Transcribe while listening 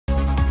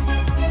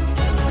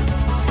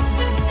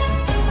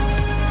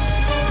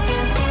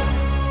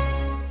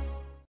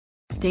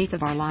Days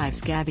of Our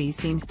Lives Gabi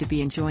seems to be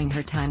enjoying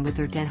her time with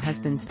her dead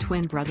husband's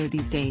twin brother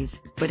these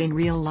days, but in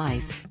real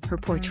life, her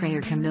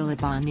portrayer Camila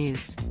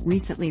Banus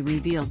recently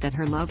revealed that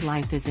her love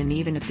life is in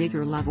even a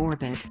bigger love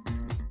orbit.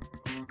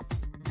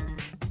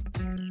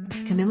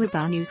 Camila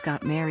Banus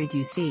got married.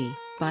 You see,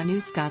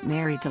 Banus got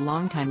married to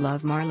longtime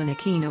love Marlon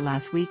Aquino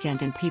last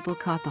weekend, and people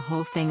caught the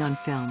whole thing on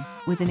film,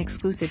 with an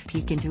exclusive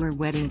peek into her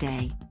wedding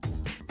day.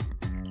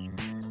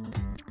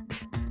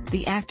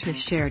 The actress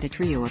shared a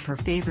trio of her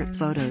favorite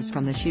photos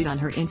from the shoot on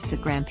her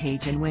Instagram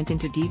page and went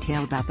into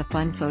detail about the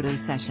fun photo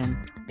session.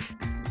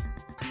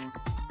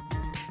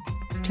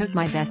 "Took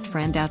my best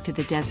friend out to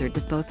the desert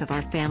with both of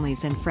our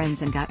families and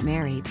friends and got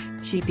married,"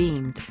 she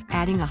beamed,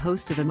 adding a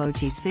host of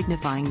emojis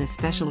signifying the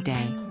special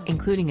day,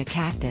 including a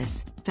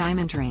cactus,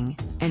 diamond ring,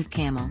 and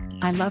camel.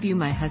 "I love you,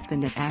 my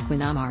husband at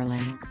Aquino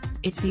Marlon."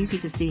 It's easy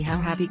to see how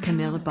happy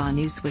Camila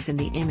Banus was in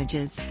the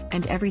images,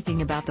 and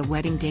everything about the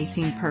wedding day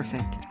seemed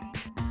perfect.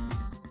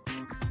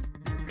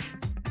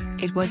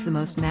 "It was the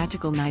most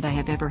magical night I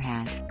have ever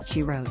had,"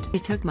 she wrote.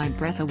 "It took my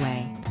breath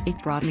away,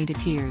 it brought me to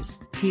tears,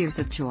 tears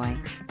of joy.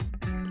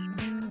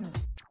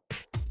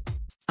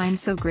 I'm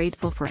so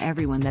grateful for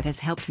everyone that has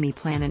helped me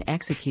plan and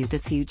execute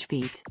this huge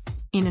feat."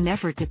 In an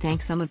effort to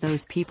thank some of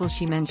those people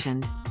she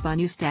mentioned,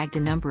 Banus tagged a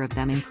number of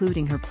them,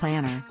 including her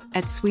planner,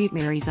 at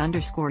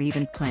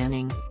 @SweetMarys_event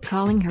planning,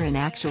 calling her an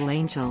actual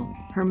angel,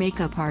 her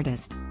makeup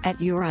artist, at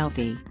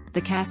YourLV,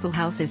 the Castle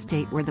House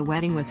estate where the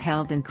wedding was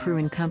held, and crew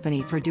and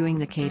company for doing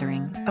the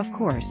catering. Of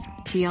course,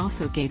 she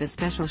also gave a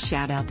special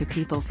shout out to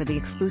people for the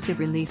exclusive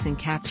release and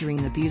capturing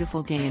the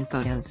beautiful day in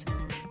photos.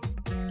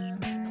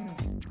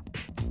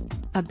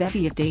 A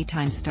bevy of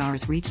daytime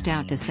stars reached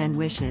out to send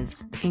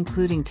wishes,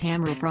 including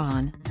Tamara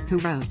Braun, who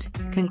wrote,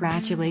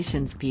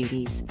 "Congratulations,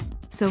 beauties.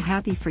 So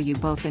happy for you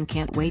both and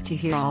can't wait to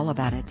hear all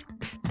about it."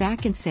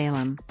 Back in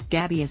Salem,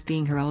 Gabi is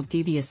being her old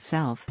devious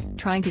self,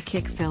 trying to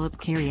kick Philip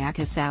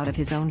Kyriakis out of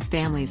his own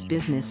family's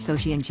business so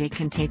she and Jake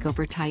can take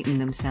over Titan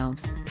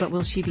themselves. But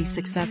will she be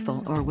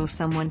successful, or will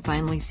someone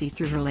finally see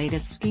through her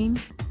latest scheme?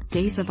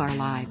 Days of Our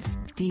Lives,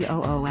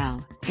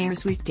 DOOL,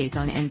 airs weekdays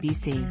on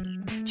NBC.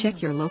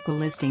 Check your local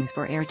listings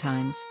for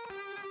airtimes.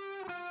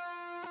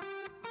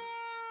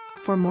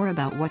 For more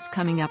about what's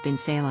coming up in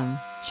Salem,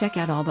 check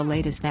out all the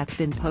latest that's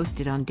been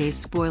posted on Days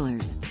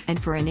Spoilers, and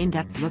for an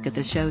in-depth look at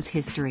the show's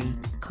history,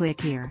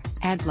 click here.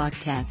 Ad block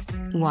test.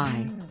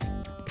 Why?